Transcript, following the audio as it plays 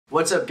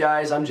What's up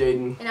guys, I'm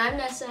Jaden. And I'm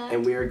Nessa.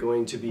 And we are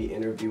going to be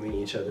interviewing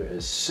each other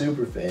as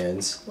super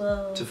fans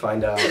Whoa. to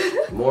find out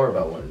more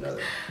about one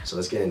another. So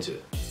let's get into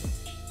it.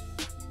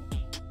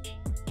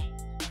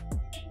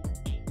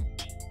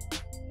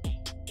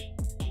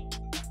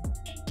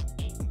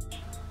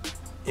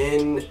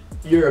 In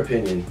your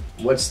opinion,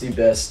 what's the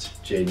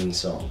best Jaden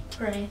song?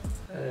 Pray.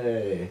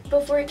 Hey.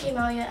 Before it came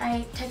out yet,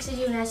 I texted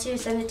you and asked you to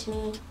send it to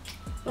me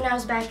when I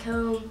was back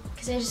home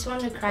because I just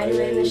wanted to cry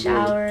to it in the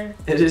shower.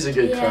 It is a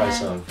good cry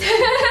song.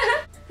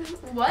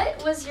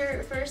 What was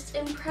your first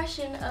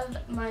impression of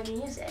my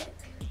music?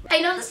 I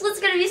know this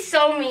one's gonna be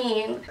so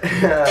mean.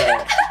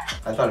 I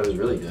thought it was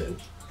really good.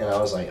 And I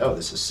was like, oh,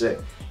 this is sick.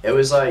 It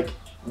was like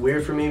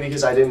weird for me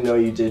because I didn't know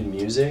you did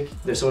music.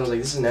 Someone was like,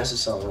 this is Nessa's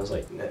song. I was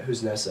like,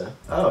 who's Nessa?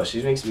 Oh,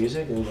 she makes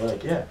music? And they're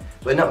like, yeah.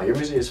 But no, your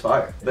music is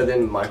fire. But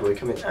then Michael would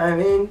come in, I'm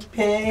in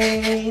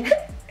pain.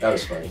 That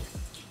was funny.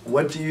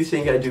 What do you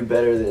think I do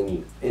better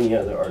than any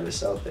other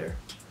artists out there?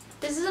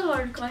 This is a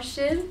hard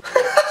question.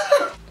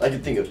 I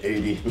could think of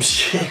 80. I'm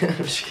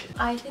just kidding.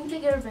 I think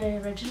that you're very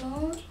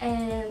original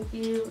and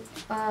you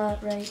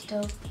write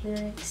dope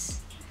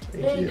lyrics.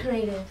 Very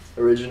creative.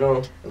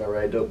 Original and I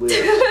write dope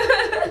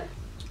lyrics.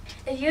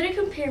 If you had to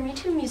compare me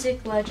to a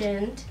music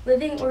legend,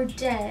 living or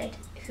dead,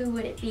 who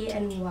would it be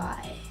and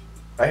why?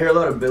 I hear a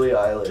lot of Billie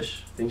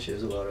Eilish. I think she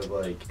has a lot of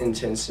like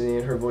intensity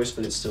in her voice,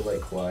 but it's still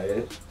like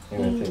quiet.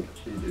 And I think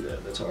you do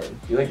that. That's hard.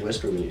 You like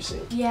whisper when you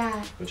sing.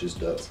 Yeah. Which is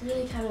dope. It's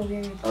really kind of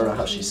weird. I don't know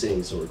how she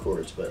sings or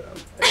records, but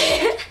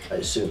I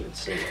assume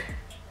it's singing.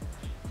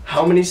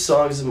 How many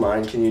songs of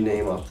mine can you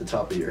name off the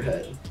top of your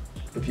head?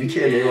 If you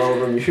can't name all of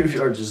them,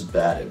 you are just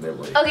bad at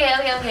memory.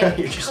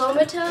 Okay.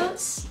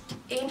 Comatose,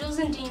 Angels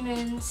and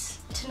Demons,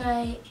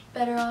 Tonight,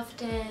 Better Off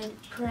Dead,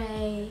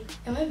 Pray.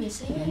 Am I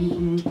missing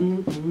any?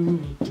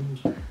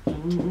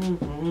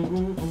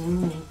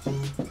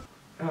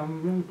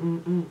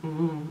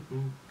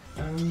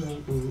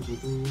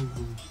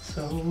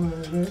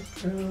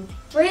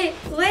 Wait.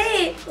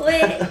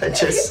 I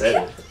just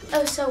said it.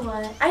 Oh, so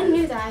what? I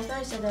knew that. I thought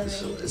I said that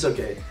already. It's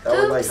okay. That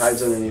one like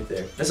hides underneath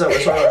there. That's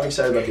why I'm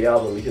excited about the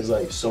album because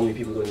like so many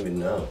people don't even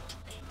know.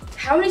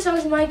 How many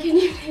songs of mine can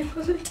you name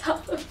on the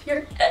top of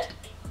your head?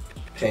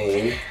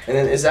 Pain. And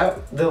then is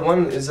that the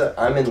one? Is that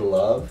I'm in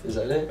love? Is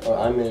that it? Or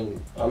I'm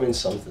in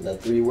something?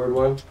 That 3-word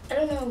one? I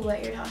don't know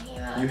what you're talking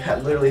about. You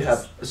literally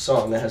have a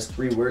song that has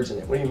 3 words in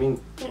it. What do you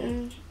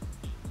mean?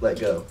 Let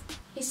go.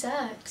 He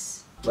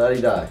sucks.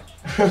 La-di-die.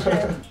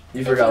 Sure.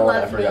 You forgot one.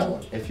 I forgot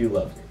one. If you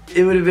love me.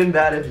 It would have been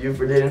bad if you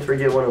didn't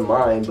forget one of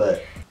mine,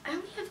 but. I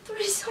only have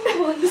 3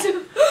 songs.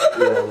 Yeah, I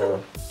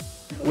know.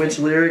 Which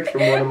lyric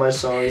from one of my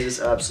songs is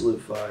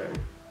absolute fire?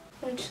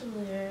 Which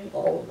lyric?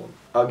 All of them.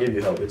 I'll give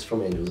you help. It's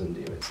from Angels and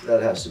Demons.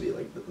 That has to be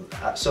like,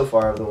 so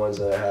far of the ones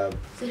that I have.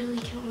 Literally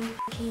can only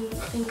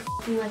think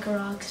me like a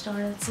rock star.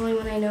 That's the only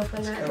one I know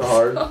from that. It's kind of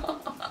hard.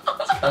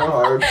 It's kind of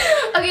hard.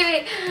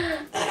 Okay, wait.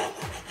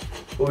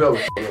 We'll go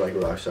with me like a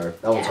rock star.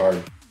 That one's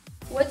hard.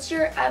 What's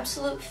your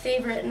absolute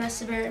favorite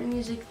Nessa Barrett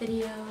music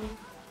video?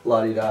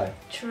 La-di-die.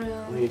 True.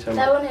 What are you talking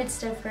that about? one hits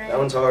different. That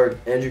one's hard.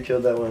 Andrew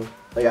killed that one.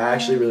 Like, I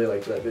actually really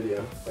liked that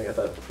video. Like, I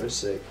thought it was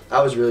sick.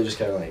 I was really just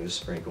kind of like,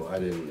 just sprinkle. I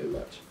didn't do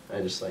much.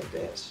 I just, like,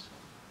 danced.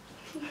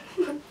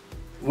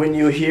 When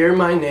you hear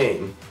my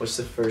name, what's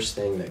the first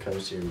thing that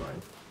comes to your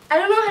mind? I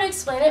don't know how to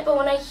explain it, but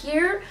when I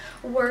hear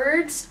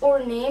words or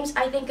names,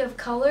 I think of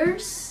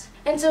colors.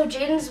 And so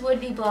Jaden's would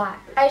be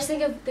black. I just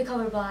think of the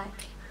color black.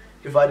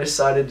 If I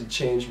decided to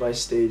change my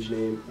stage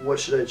name, what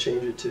should I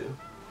change it to?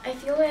 I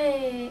feel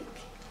like,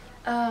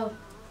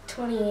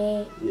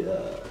 28.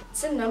 Yeah.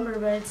 It's a number,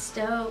 but it's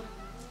dope.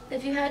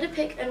 If you had to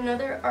pick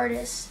another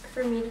artist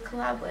for me to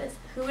collab with,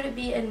 who would it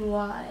be and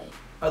why?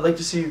 I'd like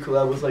to see you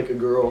collab with like a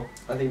girl.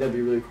 I think that'd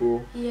be really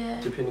cool. Yeah.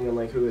 Depending on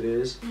like who it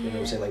is. You know what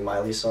I'm saying? Like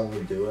Miley's song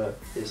with Dua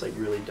is like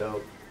really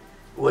dope.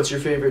 What's your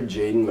favorite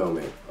Jaden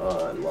moment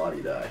on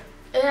La-di-die?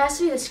 It has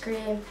to be the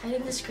scream. I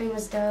think the scream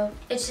was dope.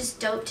 It's just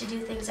dope to do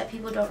things that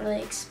people don't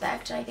really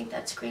expect, and I think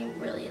that scream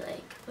really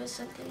like was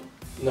something.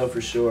 No,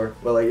 for sure.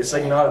 But like it's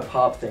like not a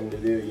pop thing to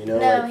do, you know,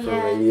 no, like for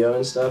radio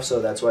and stuff.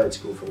 So that's why it's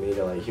cool for me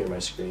to like hear my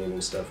scream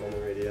and stuff on the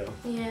radio.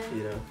 Yeah.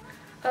 You know.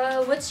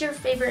 What's your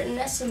favorite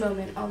Nessa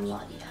moment on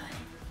La-di-die?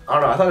 I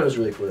don't know, I thought it was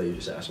really cool that you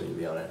just asked me to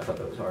be on it. I thought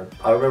that was hard.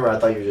 I remember I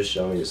thought you were just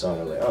showing me the song.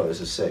 I was like, oh,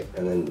 this is sick.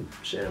 And then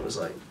Shannon was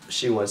like,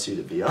 she wants you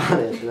to be on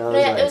it. And I was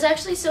like, it was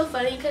actually so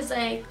funny because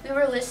like we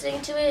were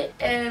listening to it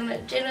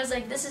and Jen was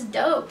like, this is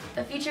dope.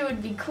 A feature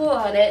would be cool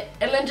on it.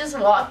 And then just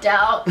walked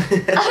out.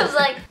 I was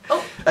like,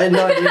 oh. I had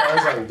no idea. I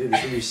was like, dude,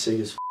 this would be sick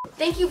as f.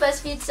 Thank you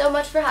BuzzFeed so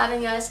much for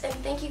having us, and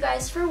thank you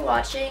guys for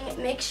watching.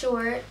 Make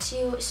sure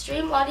to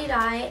stream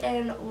La-di-die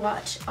and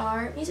watch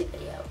our music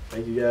video.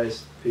 Thank you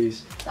guys.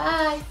 Peace.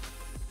 Bye.